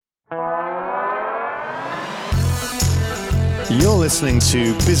You're listening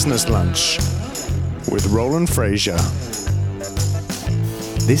to Business Lunch with Roland Frazier.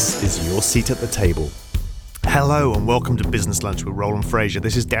 This is your seat at the table. Hello and welcome to Business Lunch with Roland Frazier.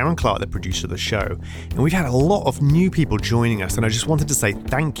 This is Darren Clark, the producer of the show. And we've had a lot of new people joining us, and I just wanted to say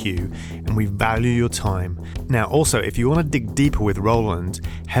thank you, and we value your time. Now, also, if you want to dig deeper with Roland,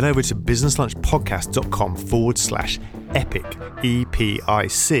 head over to businesslunchpodcast.com/epic,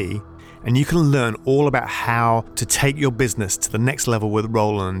 E-P-I-C, and you can learn all about how to take your business to the next level with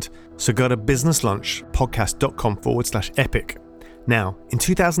Roland. So go to businesslunchpodcast.com/epic. Now, in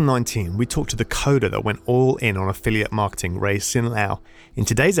 2019, we talked to the coder that went all in on affiliate marketing, Ray Sin Lau. In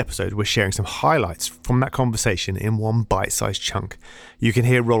today's episode, we're sharing some highlights from that conversation in one bite-sized chunk. You can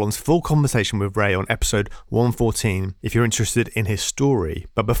hear Roland's full conversation with Ray on episode 114 if you're interested in his story.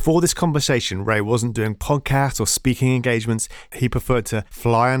 But before this conversation, Ray wasn't doing podcasts or speaking engagements. He preferred to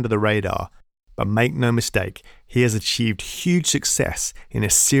fly under the radar. But make no mistake, he has achieved huge success in a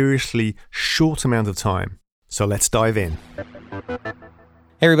seriously short amount of time. So let's dive in. Hey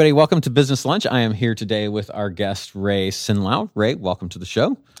everybody, welcome to Business Lunch. I am here today with our guest, Ray Sin Lau. Ray, welcome to the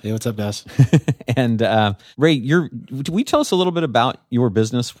show. Hey, what's up, guys? And Ray, will you tell us a little bit about your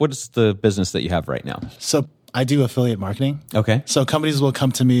business? What is the business that you have right now? So I do affiliate marketing. Okay. So companies will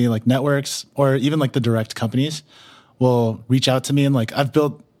come to me, like networks or even like the direct companies will reach out to me, and like I've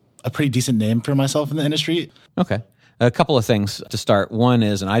built a pretty decent name for myself in the industry. Okay. A couple of things to start. One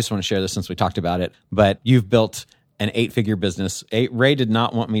is, and I just want to share this since we talked about it, but you've built an 8-figure business. Ray did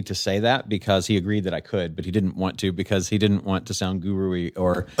not want me to say that because he agreed that I could, but he didn't want to because he didn't want to sound guru-y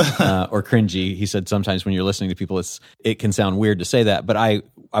or cringy. He said sometimes when you're listening to people, it can sound weird to say that. But I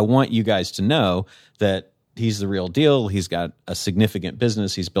want you guys to know that he's the real deal. He's got a significant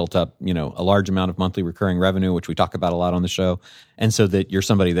business. He's built up, a large amount of monthly recurring revenue, which we talk about a lot on the show. And so that you're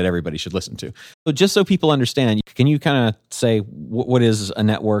somebody that everybody should listen to. So just so people understand, can you kind of say what is a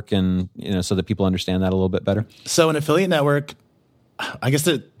network and, so that people understand that a little bit better? So an affiliate network, I guess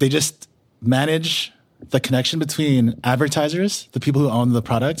that they just manage the connection between advertisers, the people who own the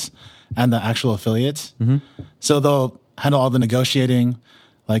products, and the actual affiliates. Mm-hmm. So they'll handle all the negotiating,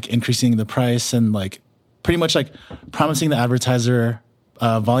 like increasing the price and like pretty much like promising the advertiser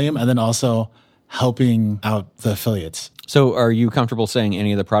volume and then also helping out the affiliates. So are you comfortable saying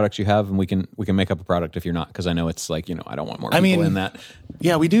any of the products you have, and we can make up a product if you're not, because I know it's like, I don't want more people in that.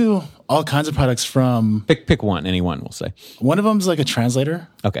 Yeah, we do all kinds of products from... Pick one, any one, we'll say. One of them is like a translator.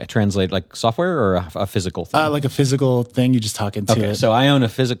 Okay, translate like software or a physical thing? Like a physical thing, you just talk into it. So I own a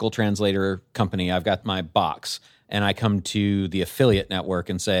physical translator company. I've got my box, and I come to the affiliate network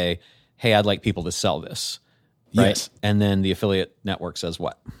and say, hey, I'd like people to sell this, right? Yes. And then the affiliate network says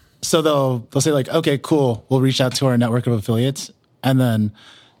what? So they'll say like, okay, cool. We'll reach out to our network of affiliates and then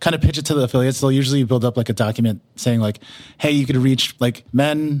kind of pitch it to the affiliates. They'll usually build up like a document saying like, hey, you could reach like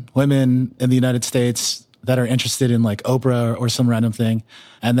men, women in the United States that are interested in like Oprah or some random thing.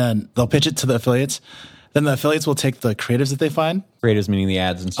 And then they'll pitch it to the affiliates. Then the affiliates will take the creatives that they find. Creatives meaning the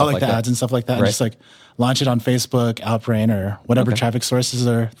ads and stuff like that? the ads and stuff like that. Right. And just like launch it on Facebook, Outbrain, or whatever traffic sources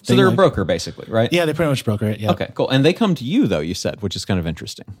are. So they're a broker basically, right? Yeah, they pretty much broker it, yeah. Okay, cool. And they come to you though, you said, which is kind of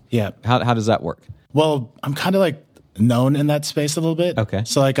interesting. Yeah. How does that work? Well, I'm kind of like known in that space a little bit. Okay.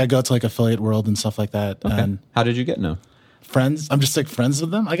 So like I go to like Affiliate World and stuff like that. Okay. And how did you get known? Friends. I'm just like friends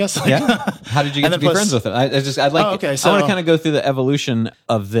with them, I guess. Yeah. How did you get to be friends with them? I want to kind of go through the evolution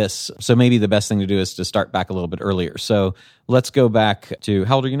of this. So maybe the best thing to do is to start back a little bit earlier. So let's go back to,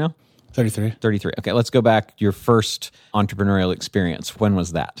 how old are you now? 33. 33. Okay, let's go back to your first entrepreneurial experience. When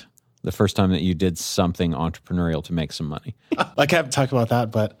was that? The first time that you did something entrepreneurial to make some money? I can't talk about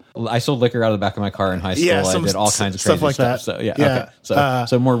that, but... I sold liquor out of the back of my car in high school. Yeah, I did all kinds of crazy stuff like that. So okay.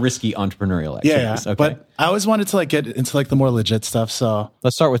 So more risky entrepreneurial activities. Yeah. Okay. But I always wanted to like get into like the more legit stuff, so...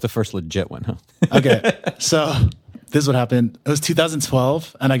 Let's start with the first legit one, huh? Okay, so this is what happened. It was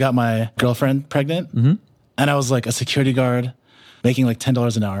 2012, and I got my girlfriend pregnant, and I was like a security guard making like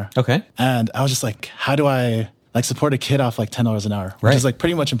 $10 an hour. Okay. And I was just like, how do I like support a kid off like $10 an hour? Which is like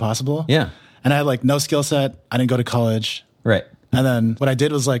pretty much impossible. Yeah. And I had like no skill set. I didn't go to college. Right. And then what I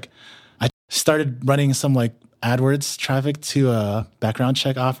did was like, I started running some like AdWords traffic to a background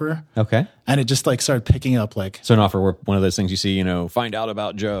check offer. Okay. And it just like started picking up like... So an offer where one of those things you see, find out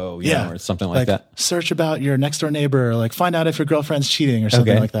about Joe, or something like that. Search about your next door neighbor, or like find out if your girlfriend's cheating or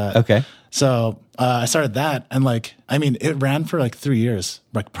something like that. Okay. So I started that, and like, I mean, it ran for like 3 years,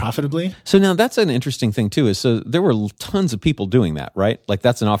 like profitably. So now that's an interesting thing too, is so there were tons of people doing that, right? Like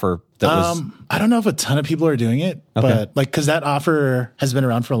that's an offer that was... I don't know if a ton of people are doing it, but like, cause that offer has been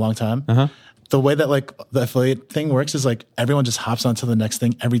around for a long time. the way that like the affiliate thing works is like everyone just hops onto the next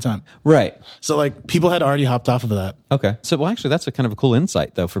thing every time. Right. So like people had already hopped off of that. Okay. So, well, actually, that's a kind of a cool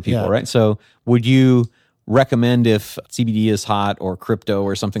insight, though, for people, Yeah. right? So, would you recommend if CBD is hot or crypto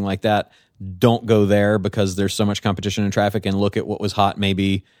or something like that, don't go there because there's so much competition and traffic, and look at what was hot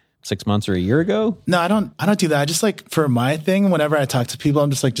maybe 6 months or a year ago? No, I don't do that. I just like for my thing, whenever I talk to people, I'm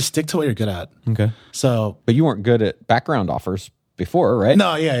just like, just stick to what you're good at. Okay. So But you weren't good at background offers before, right?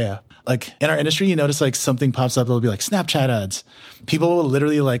 no, yeah. Like in our industry, you notice like something pops up, it'll be like Snapchat ads. People will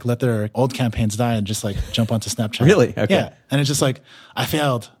literally like let their old campaigns die and just like jump onto Snapchat. Really? Okay. Yeah. And it's just like, I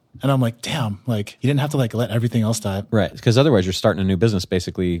failed. And I'm like, damn, like you didn't have to like let everything else die. Right. Because otherwise you're starting a new business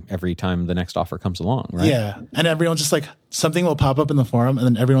basically every time the next offer comes along, right? Yeah. And everyone's just like, something will pop up in the forum and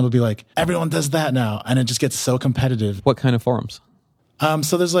then everyone will be like, everyone does that now. And it just gets so competitive. What kind of forums?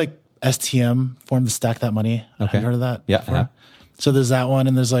 So there's like STM, Forum to Stack That Money. Okay. Have you heard of that? Yeah, I before? have. So there's that one.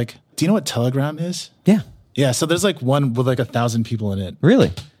 And there's like, do you know what Telegram is? Yeah. Yeah. So there's like one with like 1,000 people in it.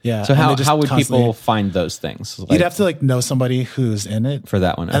 Really? Yeah. So And how they just would constantly- people find those things? Like, You'd have to like know somebody who's in it for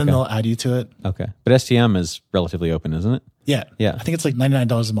that one. and then Okay. they'll add you to it. Okay. But STM is relatively open, isn't it? Yeah. Yeah. I think it's like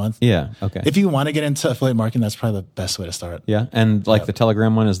 $99 a month. Yeah. Okay. If you want to get into affiliate marketing, that's probably the best way to start. Yeah. And like the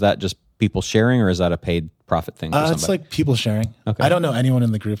Telegram one, is that just people sharing or is that a paid profit thing for somebody? It's like people sharing. Okay. I don't know anyone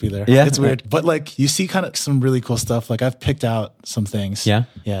in the group either. Yeah. It's weird. But like you see kind of some really cool stuff. Like I've picked out some things. Yeah.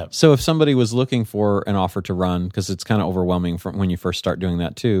 Yeah. So if somebody was looking for an offer to run, because it's kind of overwhelming from when you first start doing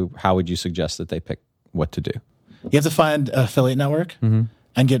that too, how would you suggest that they pick what to do? You have to find an affiliate network and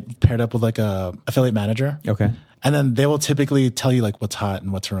get paired up with like a affiliate manager. Okay. And then they will typically tell you like what's hot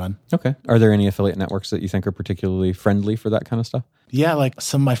and what to run. Okay. Are there any affiliate networks that you think are particularly friendly for that kind of stuff? Yeah. Like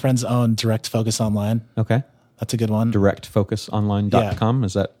some of my friends own Direct Focus Online. Okay. That's a good one. DirectFocusOnline.com.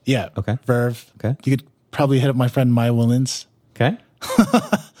 Is that? Yeah. Okay. Verve. Okay. You could probably hit up my friend Maya Willens. Okay.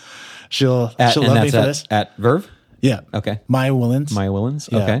 She'll And love me that's for this. at Verve? Yeah. Okay. Maya Willens. Maya Willens?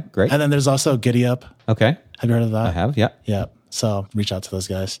 Yeah. Okay. Great. And then there's also Giddy Up. Okay. Have you heard of that? I have. Yeah. Yeah. So reach out to those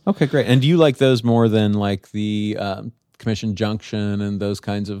guys. Okay, great. And do you like those more than like the Commission Junction and those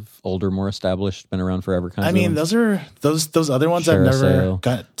kinds of older, more established, been around forever kinds I of mean, ones? those are those other ones I've never ShareASale.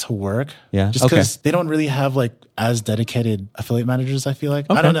 got to work. Yeah, Just okay. because they don't really have like as dedicated affiliate managers, I feel like.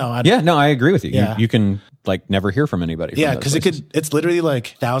 I don't know. Yeah, no, I agree with you. Yeah. You can like never hear from anybody. From Yeah, those because places. it's literally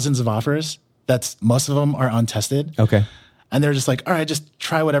like thousands of offers. Most of them are untested. Okay. And they're just like, all right, just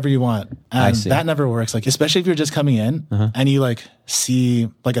try whatever you want. And I see. that never works. Like, especially if you're just coming in and you like see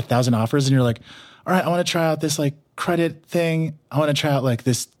like 1,000 offers and you're like, all right, I want to try out this like credit thing. I want to try out like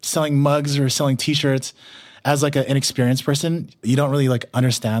this selling mugs or selling t-shirts. As like an inexperienced person, you don't really like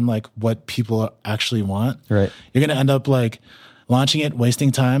understand like what people actually want. Right. You're going to end up like launching it,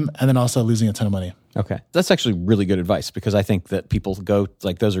 wasting time, and then also losing a ton of money. Okay. That's actually really good advice because I think that people go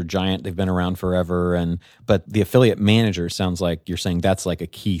like those are giant. They've been around forever. But the affiliate manager sounds like you're saying that's like a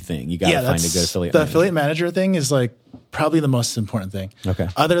key thing. You got to find a good affiliate the manager. affiliate manager thing is like probably the most important thing. Okay.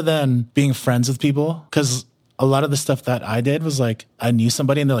 Other than being friends with people, because a lot of the stuff that I did was like I knew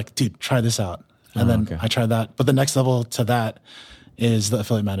somebody and they're like, dude, try this out. And then okay. I tried that. But the next level to that is the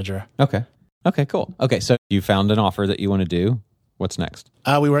affiliate manager. Okay. Okay, cool. Okay, so you found an offer that you want to do. What's next?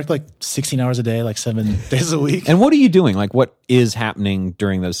 We worked like 16 hours a day, like 7 days a week. And what are you doing? Like what is happening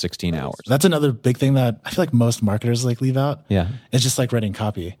during those 16 hours? That's another big thing that I feel like most marketers like leave out. Yeah. It's just like writing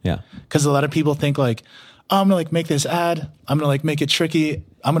copy. Yeah. Because a lot of people think like, oh, I'm gonna like make this ad. I'm gonna like make it tricky.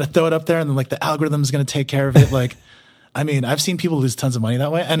 I'm gonna throw it up there and then like the algorithm is gonna take care of it. Like, I mean, I've seen people lose tons of money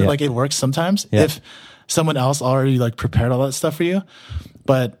that way. And Yeah. like it works sometimes Yeah. if someone else already like prepared all that stuff for you.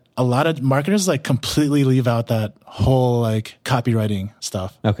 But a lot of marketers like completely leave out that whole like copywriting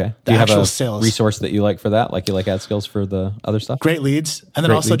stuff. Okay. The Do you have actual a sales. resource that you like for that? Like you like ad skills for the other stuff? Great leads. And then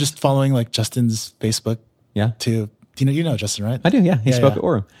Great also leads. just following like Justin's Facebook Yeah. too. You know Justin, right? I do, yeah. He spoke at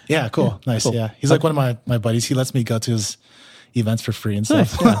Orem. Yeah, cool. Nice. cool. Yeah. He's like one of my buddies. He lets me go to his events for free and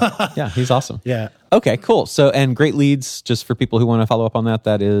stuff. Nice. Yeah. Yeah, he's awesome. Yeah. Okay, cool. So, and Great Leads, just for people who want to follow up on that,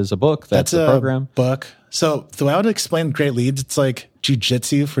 that is a book. That's a program. Book. So the way I would explain Great Leads, it's like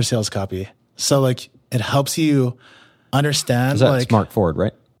jujitsu for sales copy. So like it helps you understand Is that like Mark Ford,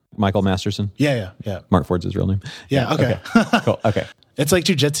 right? Michael Masterson. Yeah. Mark Ford's his real name. Yeah. Okay. Cool. Okay. It's like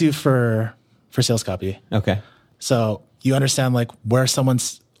jujitsu for sales copy. Okay. So you understand like where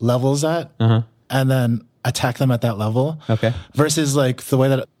someone's level is at and then attack them at that level. Okay. Versus like the way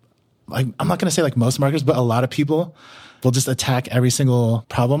that like, I'm not going to say like most marketers, but a lot of people will just attack every single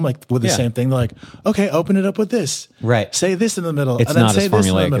problem like with the Yeah. same thing. They're like, okay, open it up with this. Right. Say this in the middle. It's and then not say as this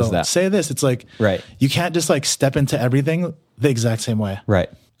in the formulaic as middle. that. Say this. It's like, Right. you can't just like step into everything the exact same way. Right.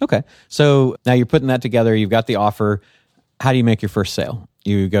 Okay. So now you're putting that together. You've got the offer. How do you make your first sale?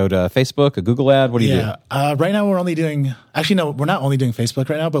 You go to Facebook, a Google ad? What do you do? Right now we're only doing, actually, no, we're not only doing Facebook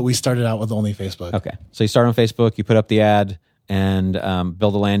right now, but we started out with only Facebook. Okay. So you start on Facebook, you put up the ad and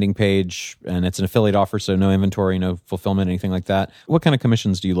build a landing page, and it's an affiliate offer, so no inventory, no fulfillment, anything like that. What kind of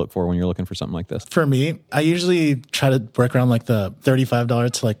commissions do you look for when you're looking for something like this? For me, I usually try to work around like the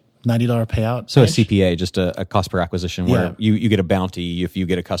 $35 to like $90 payout. So range. a CPA, just a cost per acquisition, where you get a bounty. If you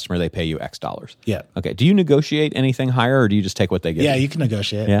get a customer, they pay you X dollars. Yeah. Okay. Do you negotiate anything higher, or do you just take what they give? Yeah, you? you can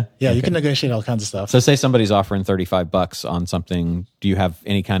negotiate. Yeah? Yeah, Okay. you can negotiate all kinds of stuff. So say somebody's offering $35 on something. Do you have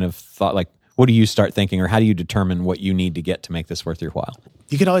any kind of thought, like, what do you start thinking, or how do you determine what you need to get to make this worth your while?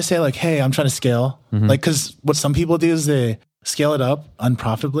 You could always say like, hey, I'm trying to scale. Like, because what some people do is they scale it up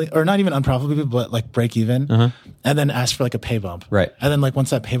unprofitably, or not even unprofitably, but like break even, and then ask for like a pay bump. Right. And then like once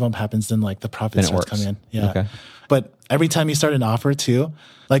that pay bump happens, then like the profit Then it starts works. coming in. Yeah. Okay. But every time you start an offer too,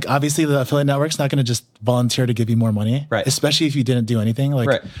 like obviously the affiliate network's not going to just volunteer to give you more money. Right. Especially if you didn't do anything. Like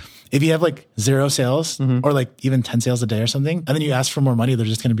Right. if you have like 0 sales or like even 10 sales a day or something, and then you ask for more money, they're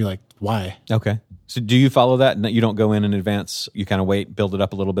just going to be like, why? Okay. So do you follow that? And you don't go in advance. You kind of wait, build it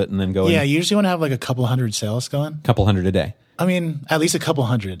up a little bit, and then go Yeah. in? You usually want to have like a couple hundred sales going. Couple hundred a day. I mean, at least a couple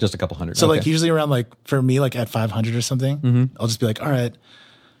hundred. Just a couple hundred. So Okay. like usually around like for me like at 500 or something, I'll just be like, all right,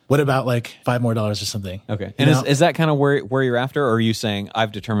 what about like $5 more or something? Okay. You And know? is that kind of where you're after? Or are you saying,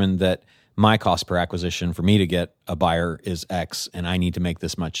 I've determined that my cost per acquisition for me to get a buyer is X, and I need to make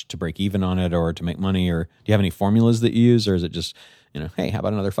this much to break even on it or to make money? Or do you have any formulas that you use? Or is it just, hey, how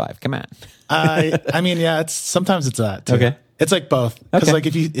about another 5? Come on. I mean, yeah, sometimes it's that too. Okay. It's like both. Because Okay. like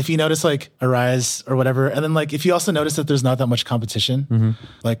if you notice like a rise or whatever, and then like if you also notice that there's not that much competition,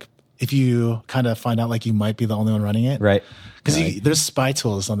 like if you kind of find out like you might be the only one running it. Right. Because Right. there's spy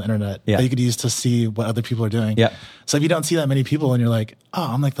tools on the internet Yeah. that you could use to see what other people are doing. Yeah. So if you don't see that many people and you're like, oh,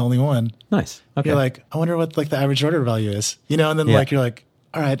 I'm like the only one, Nice. Okay. you're like, I wonder what like the average order value is, and then Yeah. like you're like,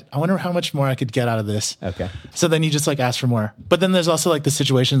 all right, I wonder how much more I could get out of this. Okay. So then you just like ask for more. But then there's also like the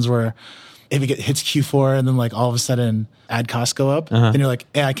situations where if it hits Q4 and then like all of a sudden ad costs go up, then you're like,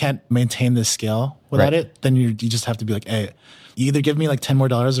 hey, I can't maintain this scale without Right. it. Then you just have to be like, hey, you either give me like $10 more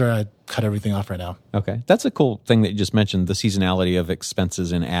or I cut everything off right now. Okay. That's a cool thing that you just mentioned, the seasonality of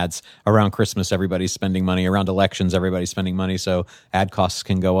expenses in ads. Around Christmas, everybody's spending money. Around elections, everybody's spending money. So ad costs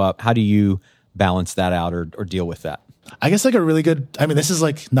can go up. How do you balance that out or deal with that? I guess like a really good, I mean, this is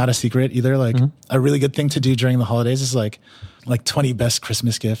like not a secret either. Like a really good thing to do during the holidays is like 20 best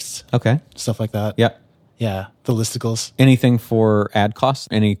Christmas gifts, Okay. stuff like that. Yeah. Yeah. The listicles. Anything for ad costs?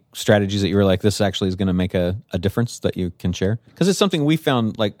 Any strategies that you were like, this actually is going to make a difference that you can share? Because it's something we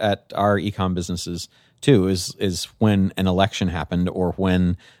found like at our e-com businesses too, is when an election happened or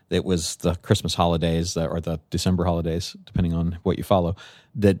when it was the Christmas holidays or the December holidays, depending on what you follow,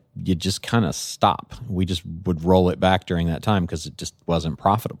 that you just kind of stop. We just would roll it back during that time because it just wasn't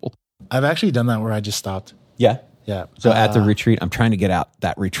profitable. I've actually done that where I just stopped. Yeah. Yeah. So at the retreat, I'm trying to get out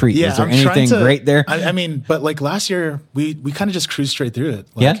that retreat. Yeah, is there I'm trying anything to- great there? I mean, but like last year, we kind of just cruised straight through it.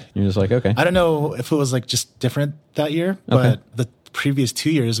 Like, Yeah. You're just like, okay. I don't know if it was like just different that year, but the previous 2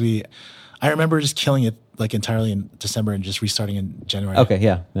 years, I remember just killing it like entirely in December and just restarting in January. Okay,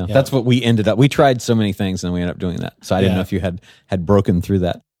 yeah. That's what we ended up. We tried so many things and we ended up doing that. So I didn't Yeah. know if you had broken through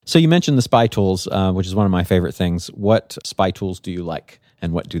that. So you mentioned the spy tools, which is one of my favorite things. What spy tools do you like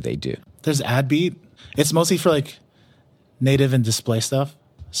and what do they do? There's AdBeat. It's mostly for like native and display stuff.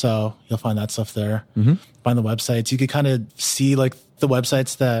 So you'll find that stuff there. Find the websites. You could kind of see like the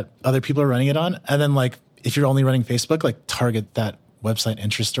websites that other people are running it on. And then like if you're only running Facebook, like target that website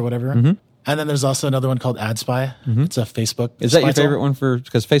interest or whatever. And then there's also another one called AdSpy. It's a Facebook. Is that spy your tool. favorite one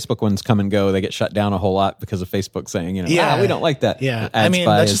because Facebook ones come and go. They get shut down a whole lot because of Facebook saying, we don't like that. Yeah. Ad I mean,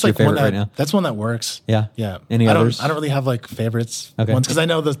 Spy that's is just your like one favorite that, right now. that's one that works. Yeah. Yeah. Any I others? I don't really have like favorites Okay. ones because I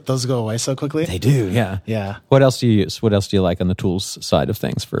know that those go away so quickly. They do, yeah. Yeah. What else do you use? What else do you like on the tools side of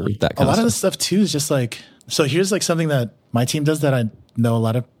things for that A kind lot of of the stuff? stuff too is just like, so here's like something that my team does that I know a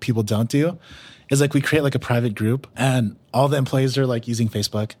lot of people don't do is like we create like a private group and all the employees are like using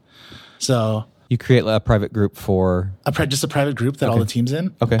Facebook. So You create a private group for... just a private group that all the team's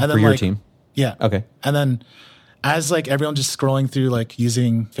in. Okay, And then for your like, team. Yeah. Okay. And then as like everyone just scrolling through like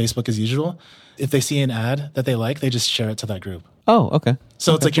using Facebook as usual, if they see an ad that they like, they just share it to that group. Oh, okay.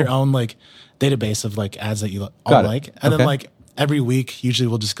 So it's like your own like database of like ads that you all Got it. like. And Okay. then like every week, usually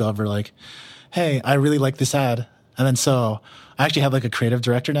we'll just go over like, hey, I really like this ad. And then so I actually have like a creative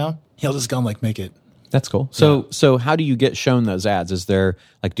director now. He'll just go and like make it. That's cool. So how do you get shown those ads? Is there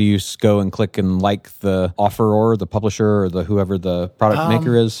like, do you go and click and like the offeror, the publisher, or the whoever the product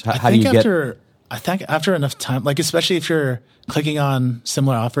maker is? How do you get? I think after enough time, like especially if you're clicking on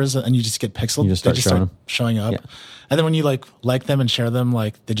similar offers and you just get pixeled, You just start they showing them. showing up. Yeah. And then when you like them and share them,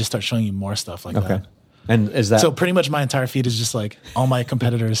 like they just start showing you more stuff like Okay. that. And is that So pretty much my entire feed is just like all my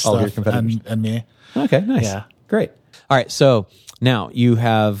competitors' All stuff your competitors. and me. okay? Nice. Yeah. Great. All right. So now you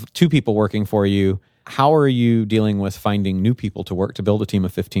have 2 people working for you. How are you dealing with finding new people to work to build a team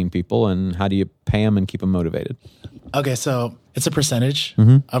of 15 people, and how do you pay them and keep them motivated? Okay, so it's a percentage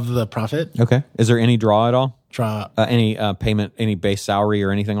of the profit. Okay. Is there any draw at all? Draw Any payment, any base salary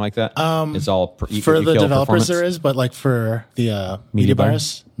or anything like that? It's all for the developers performance? there is, but like for the media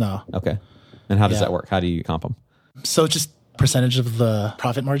buyers, no. Okay. And how does Yeah. that work? How do you comp them? So just percentage of the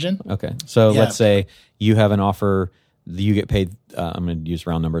profit margin. Okay. So Yeah. let's say you have an offer, you get paid, I'm going to use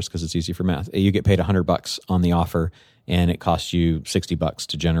round numbers because it's easy for math. You get paid $100 on the offer and it costs you $60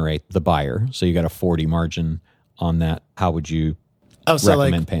 to generate the buyer. So you got a 40 margin on that. How would you So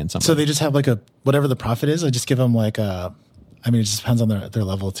recommend like, paying somebody? so they just have like a whatever the profit is. I just give them like a. I mean, it just depends on their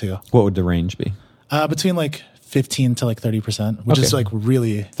level too. What would the range be? Between like 15 to like 30%, which is Okay. like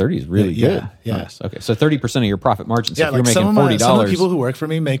really 30 is really Yeah, good. yeah. Nice. Okay. So 30% of your profit margin. So yeah. if you're Like making $40. some of the people who work for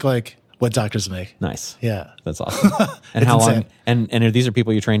me make like what doctors make. Nice. Yeah. That's awesome. And It's how long? insane. And are these are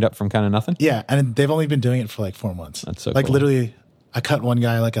people you trained up from kind of nothing? Yeah, and they've only been doing it for like 4 months. That's so like cool. literally, I cut one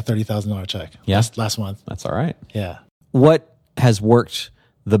guy like a $30,000 check. Yeah? last month. That's all right. Yeah. What has worked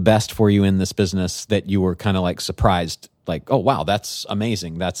the best for you in this business that you were kind of like surprised, like, oh wow, that's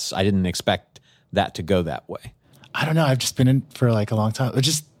amazing. I didn't expect that to go that way. I don't know. I've just been in for like a long time. It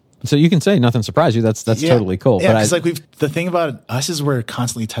just So you can say nothing surprised you. That's yeah. totally cool. Yeah, But because the thing about us is we're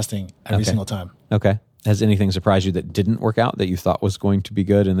constantly testing every single time. okay. Has anything surprised you that didn't work out that you thought was going to be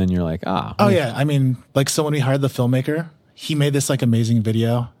good, and then you're like, Oh yeah, I mean, like so when we hired the filmmaker, he made this like amazing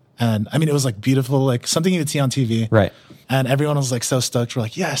video, and I mean it was like beautiful, like something you would see on TV, right? And everyone was like so stoked. We're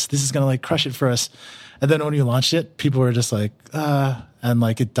like, yes, this is gonna like crush it for us. And then when we launched it, people were just like, and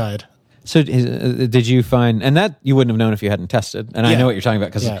like it died. So did you find, and that you wouldn't have known if you hadn't tested, and I Yeah. know what you're talking about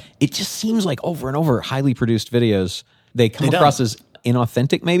because Yeah. it just seems like over and over highly produced videos, they come They across don't. as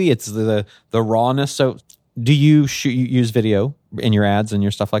inauthentic. Maybe it's the rawness. So do you use video in your ads and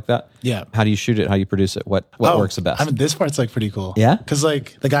your stuff like that? Yeah. How do you shoot it? How do you produce it? What works the best? I mean, this part's like pretty cool. Yeah? Because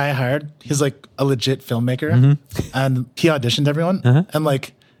like the guy I hired, he's like a legit filmmaker, Mm-hmm. and he auditioned everyone. Uh-huh. And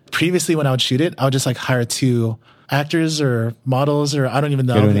like previously, when I would shoot it, I would just like hire 2 actors or models or I don't even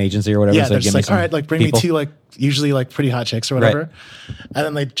know. Go to an agency or whatever. Yeah, say, they're give just me like, some all right, like bring people. me 2 like usually like pretty hot chicks or whatever. And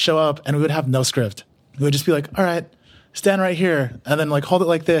then they'd show up and we would have no script. We would just be like, all right, stand right here, and then like hold it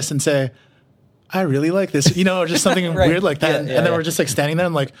like this and say, I really like this, or just something Right. weird like that. Yeah, and yeah, then yeah. we're just like standing there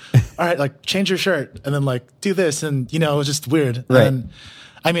and like, all right, like change your shirt and then like do this. And, it was just weird. Right. And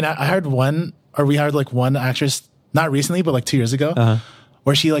I mean, I hired we hired like one actress, not recently, but like 2 years ago,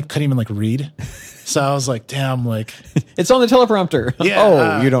 where she like couldn't even like read. So I was like, damn, like, It's on the teleprompter.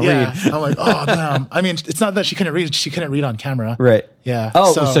 yeah. You don't yeah. read. I'm like, oh, damn. I mean, it's not that she couldn't read. She couldn't read on camera. Right. Yeah.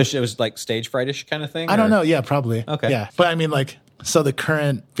 Oh, so it was like stage frightish kind of thing? I don't know. Yeah, probably. Okay. Yeah. But I mean, like, so the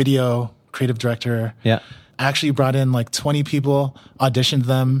current video creative director Yeah. actually brought in like 20 people, auditioned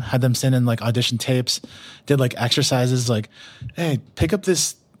them, had them send in like audition tapes, did like exercises like, hey, pick up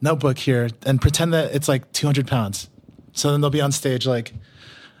this notebook here and pretend that it's like 200 pounds. So then they'll be on stage like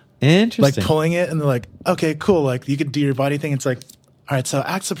Interesting. pulling it and they're like, okay, cool. Like you could do your body thing. It's like, all right, so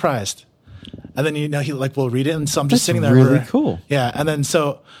act surprised. And then, he like will read it. And so I'm just That's sitting there. really cool. Yeah. And then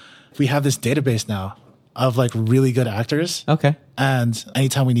so we have this database now of like really good actors. Okay. And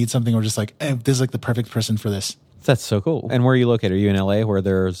anytime we need something, we're just like, hey, this is like the perfect person for this. That's so cool. And where are you located? Are you in LA where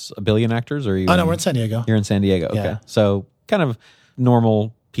there's a billion actors? Or are you Oh, no, we're in San Diego. You're in San Diego. Okay. Yeah. So kind of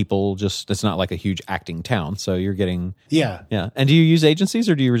normal people, just it's not like a huge acting town. So you're getting, Yeah. yeah. And do you use agencies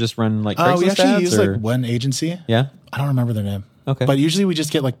or do you just run like Craigslist We actually ads? use or? like one agency. Yeah. I don't remember their name. Okay. But usually we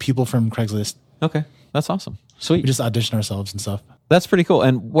just get like people from Craigslist. Okay. That's awesome. We Sweet. just audition ourselves and stuff. That's pretty cool.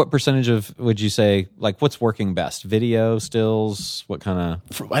 And what percentage of, would you say, like what's working best? Video, stills, what kind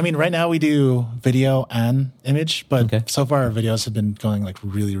of? I mean, right now we do video and image, but Okay. so far our videos have been going like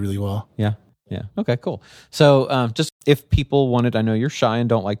really, really well. Yeah. Yeah. Okay, cool. So just if people wanted, I know you're shy and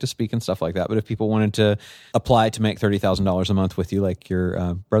don't like to speak and stuff like that, but if people wanted to apply to make $30,000 a month with you, like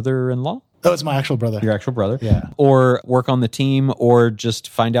your brother-in-law, Oh, it's my actual brother. your actual brother, Yeah. or work on the team, or just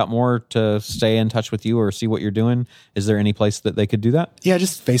find out more to stay in touch with you or see what you're doing, is there any place that they could do that? Yeah,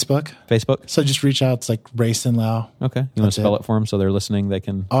 just Facebook. Facebook? So just reach out. It's like Ray Sin Lao. Okay. You want That's to spell it. it for them so they're listening? They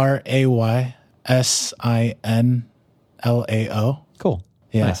can. RaySinLao. Cool.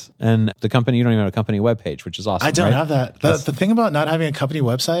 Yeah. Nice. And the company, you don't even have a company webpage, which is awesome. I don't right? have that. The thing about not having a company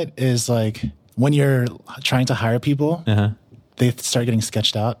website is like when you're trying to hire people, Uh-huh. they start getting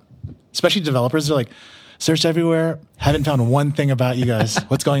sketched out. especially developers. They're like, searched everywhere, haven't found one thing about you guys.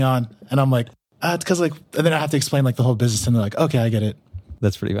 What's going on? And I'm like, it's because like, and then I have to explain like the whole business, and they're like, okay, I get it.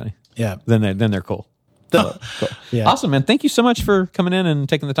 That's pretty funny. Yeah. Then they're cool. Cool. Yeah. Awesome, man. Thank you so much for coming in and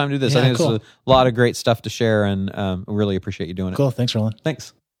taking the time to do this. Yeah, I think cool. there's a lot of great stuff to share, and really appreciate you doing it. Cool. Thanks, Roland.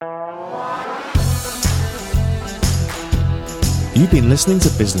 Thanks. You've been listening to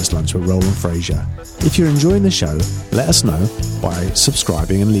Business Lunch with Roland Frasier. If you're enjoying the show, let us know by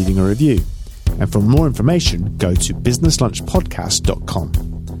subscribing and leaving a review. And for more information, go to businesslunchpodcast.com.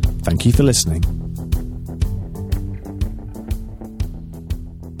 Thank you for listening.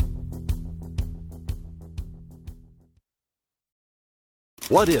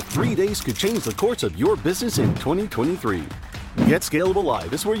 What if 3 days could change the course of your business in 2023? Get Scalable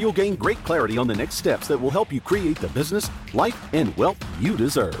Live is where you'll gain great clarity on the next steps that will help you create the business, life, and wealth you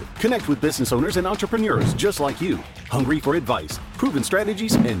deserve. Connect with business owners and entrepreneurs just like you, hungry for advice, proven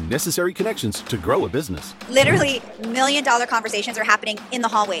strategies, and necessary connections to grow a business. Literally $1 million conversations are happening in the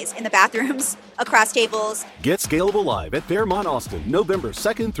hallways, in the bathrooms, across tables. Get Scalable Live at Fairmont Austin, November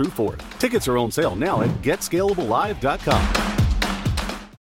 2nd through 4th. Tickets are on sale now at getscalablelive.com.